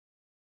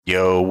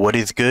Yo, what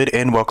is good?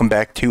 And welcome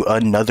back to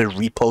another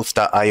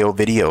Repuls.io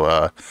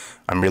video.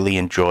 I'm really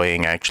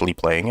enjoying actually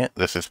playing it.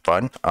 This is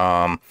fun.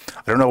 I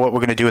don't know what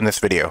we're gonna do in this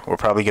video. We're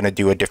probably gonna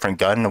do a different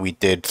gun. We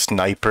did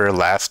sniper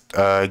last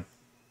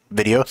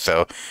video,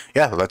 so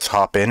yeah, let's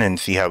hop in and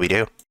see how we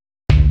do.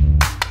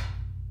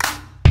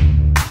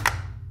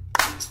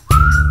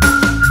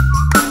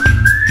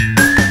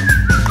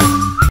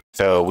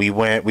 So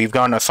we've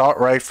gone assault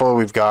rifle.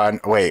 We've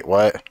gone. Wait,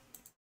 what?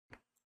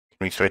 Can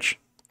we switch?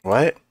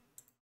 What?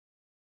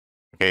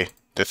 Okay,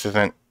 this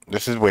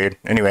is weird.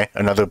 Anyway,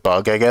 another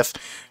bug, I guess.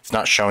 It's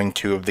not showing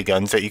two of the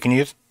guns that you can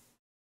use.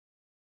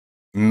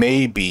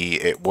 Maybe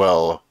it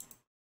will.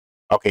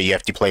 Okay, you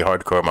have to play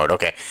hardcore mode.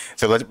 Okay,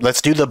 so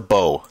let's do the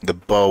bow. The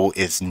bow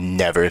is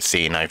never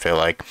seen, I feel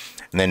like.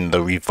 And then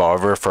the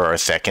revolver for our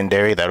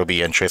secondary, that'll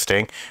be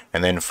interesting.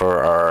 And then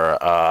for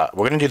our,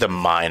 we're gonna do the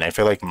mine. I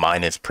feel like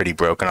mine is pretty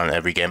broken on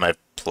every game I've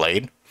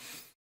played.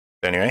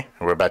 Anyway,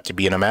 we're about to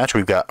be in a match.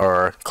 We've got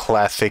our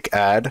classic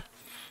ad.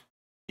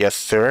 Yes,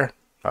 sir.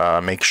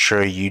 Make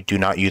sure you do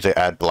not use an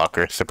ad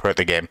blocker. Support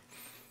the game.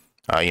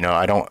 I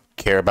don't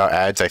care about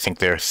ads. I think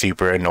they're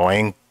super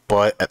annoying,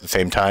 but at the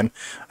same time,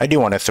 I do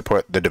want to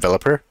support the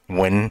developer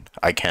when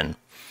I can.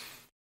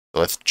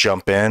 So let's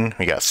jump in.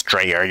 We got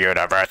Strayer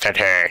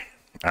University.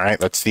 All right,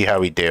 let's see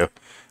how we do.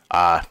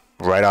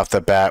 Right off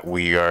the bat,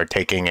 we are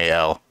taking a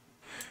L.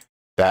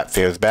 That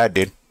feels bad,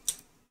 dude.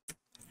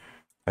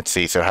 Let's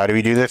see. So how do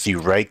we do this? You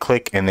right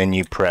click and then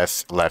you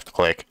press left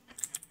click.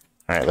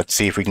 Alright, let's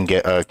see if we can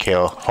get a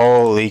kill.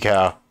 Holy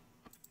cow.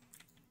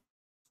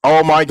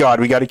 Oh my god,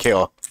 we got a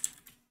kill.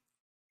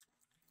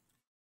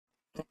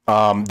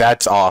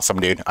 That's awesome,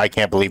 dude. I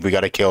can't believe we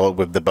got a kill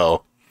with the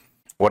bow.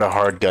 What a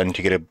hard gun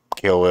to get a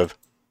kill with.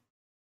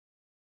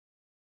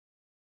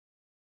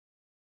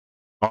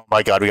 Oh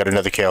my god, we got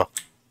another kill.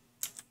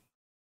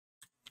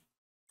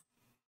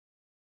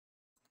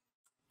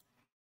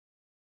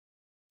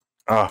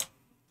 Oh.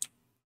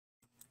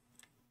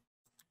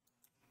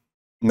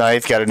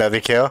 Nice, got another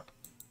kill.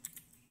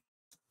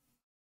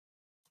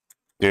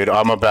 Dude,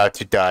 I'm about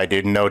to die,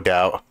 dude, no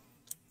doubt.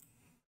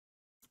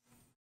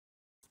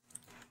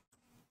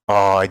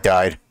 Oh, I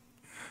died.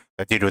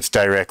 That dude was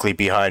directly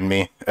behind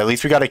me. At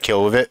least we got a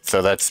kill with it,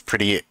 so that's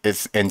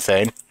it's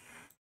insane.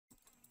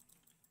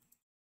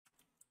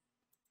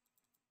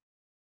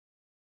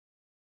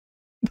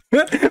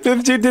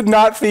 This dude did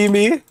not see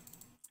me.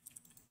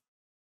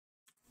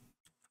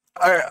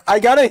 I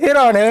got a hit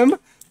on him,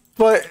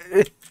 but...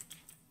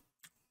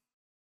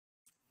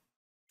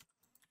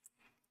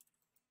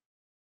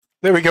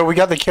 There we go, we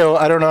got the kill.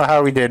 I don't know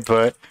how we did,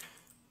 but...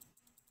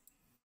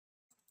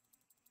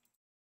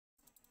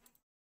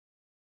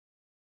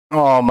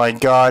 Oh my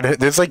god,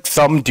 there's like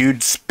some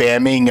dude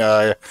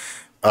spamming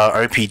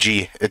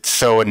RPG. It's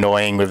so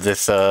annoying with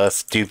this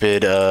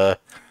stupid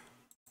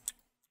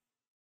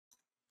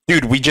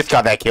Dude, we just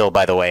got that kill,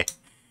 by the way.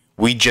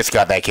 We just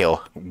got that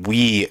kill.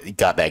 We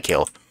got that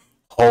kill.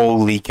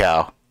 Holy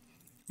cow.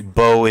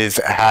 Bow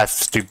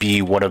has to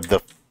be one of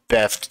the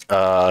best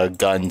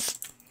guns.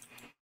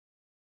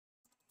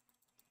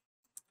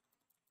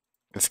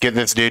 Let's get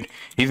this dude.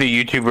 He's a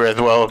YouTuber as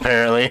well,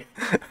 apparently.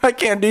 I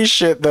can't do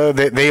shit though.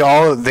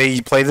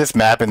 They play this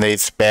map and they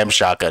spam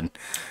shotgun.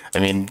 I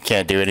mean,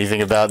 can't do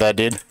anything about that,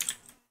 dude.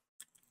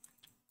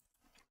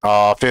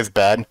 Oh, feels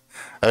bad.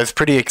 That was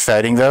pretty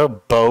exciting though.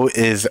 Bow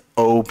is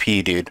OP,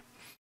 dude.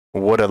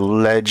 What a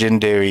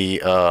legendary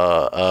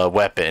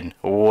weapon.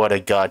 What a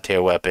god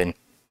tier weapon.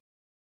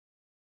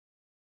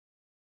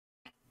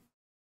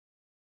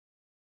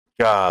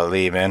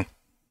 Golly, man.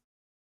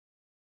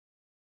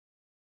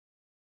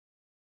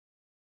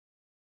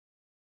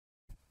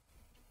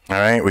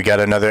 Alright, we got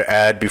another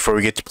ad before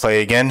we get to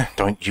play again.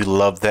 Don't you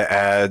love the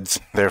ads?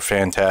 They're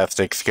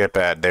fantastic. Skip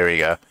ad. There we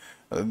go.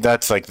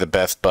 That's like the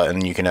best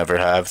button you can ever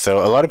have.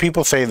 So a lot of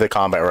people say the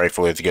combat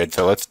rifle is good.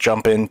 So let's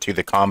jump into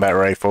the combat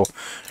rifle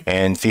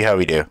and see how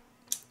we do.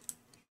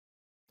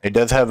 It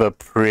does have a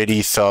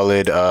pretty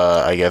solid,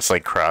 I guess,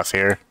 like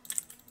crosshair.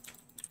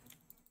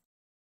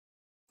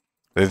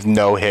 There's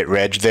no hit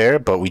reg there,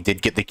 but we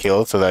did get the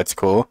kill, so that's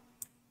cool.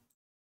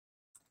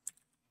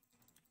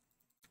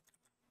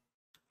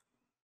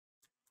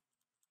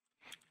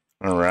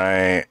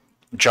 Alright.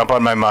 Jump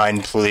on my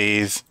mine,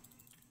 please.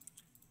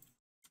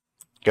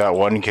 Got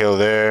one kill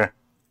there.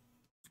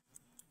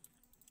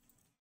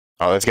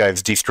 Oh, this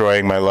guy's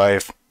destroying my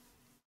life.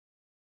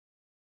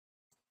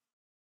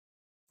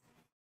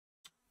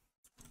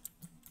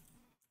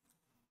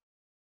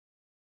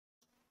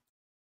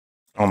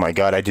 Oh my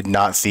god, I did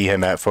not see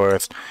him at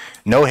first.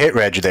 No hit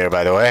reg there,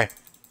 by the way.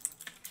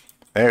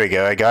 There we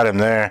go, I got him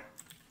there.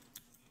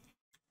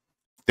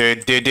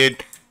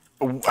 Dude.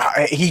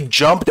 He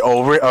jumped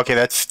over it? Okay,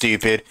 that's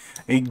stupid.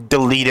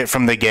 Delete it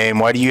from the game.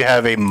 Why do you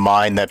have a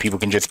mine that people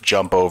can just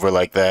jump over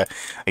like that?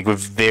 Like, with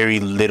very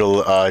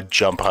little,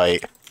 jump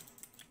height.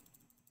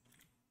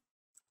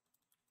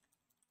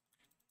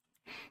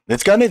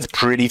 This gun is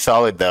pretty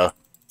solid, though.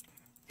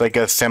 Like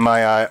a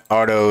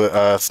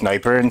semi-auto,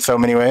 sniper in so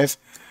many ways.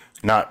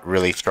 Not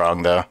really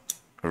strong, though.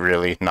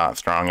 Really not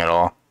strong at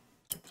all.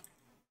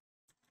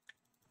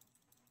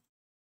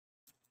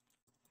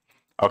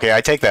 Okay,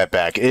 I take that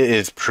back. It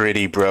is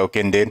pretty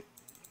broken, dude.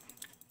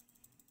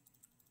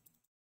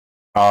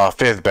 Oh,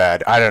 feels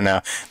bad. I don't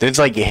know. There's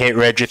like hit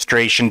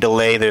registration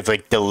delay. There's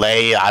like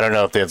delay. I don't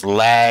know if there's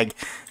lag.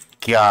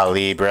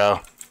 Golly,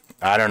 bro.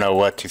 I don't know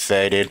what to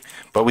say, dude.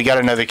 But we got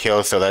another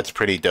kill, so that's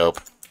pretty dope.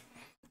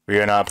 We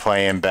are not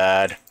playing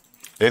bad.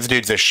 This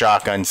dude's a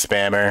shotgun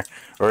spammer.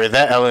 Or is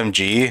that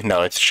LMG?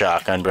 No, it's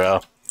shotgun,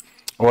 bro.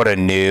 What a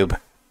noob.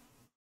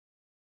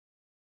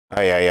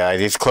 Oh, yeah.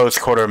 These close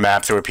quarter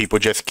maps where people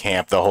just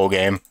camp the whole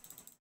game.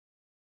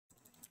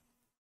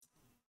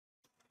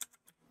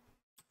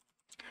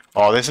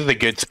 Oh, this is a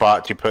good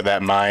spot to put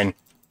that mine.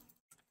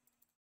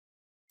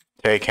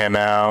 Take him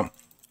out.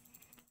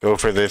 Go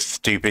for this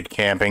stupid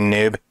camping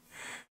noob.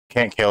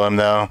 Can't kill him,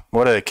 though.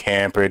 What a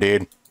camper,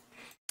 dude.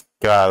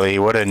 Golly,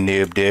 what a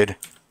noob, dude.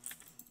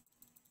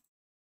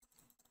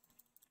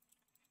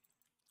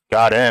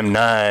 Got him,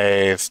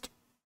 nice.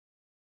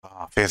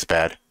 Oh, feels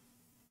bad.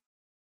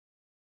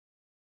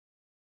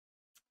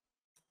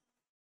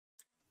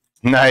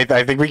 Nice,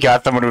 I think we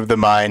got someone with the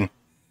mine.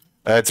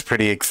 That's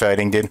pretty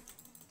exciting, dude.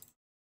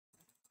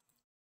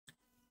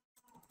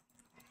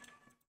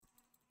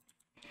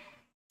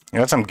 You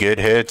got some good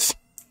hits.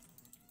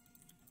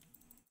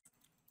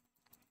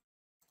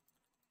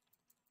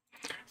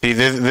 See,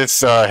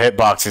 this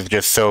hitbox is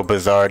just so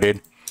bizarre,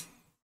 dude.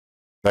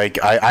 Like,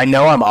 I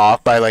know I'm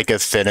off by, like, a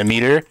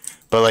centimeter,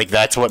 but, like,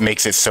 that's what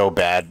makes it so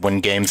bad when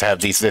games have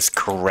this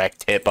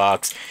correct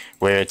hitbox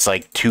where it's,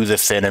 like, to the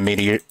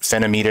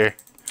centimeter.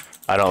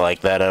 I don't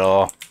like that at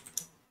all.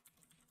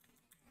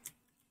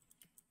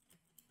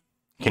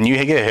 Can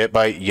you get hit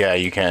by... Yeah,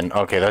 you can.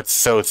 Okay, that's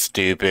so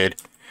stupid.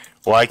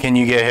 Why can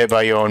you get hit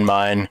by your own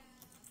mine?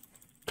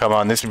 Come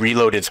on, this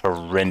reload is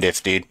horrendous,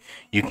 dude.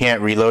 You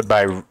can't reload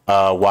by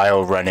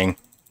while running.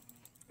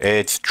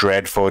 It's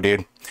dreadful,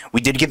 dude.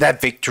 We did get that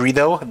victory,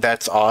 though.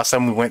 That's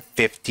awesome. We went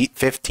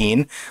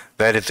 15.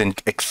 That is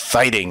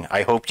exciting.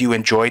 I hope you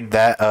enjoyed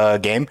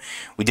that game.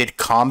 We did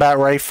combat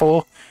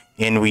rifle,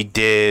 and we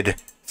did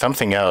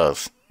something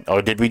else.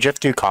 Or did we just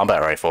do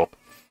combat rifle?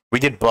 We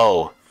did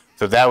bow.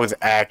 So that was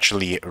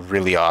actually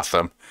really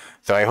awesome.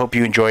 So I hope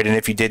you enjoyed, and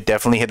if you did,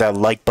 definitely hit that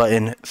like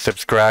button,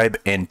 subscribe,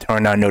 and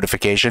turn on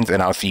notifications,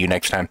 and I'll see you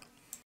next time.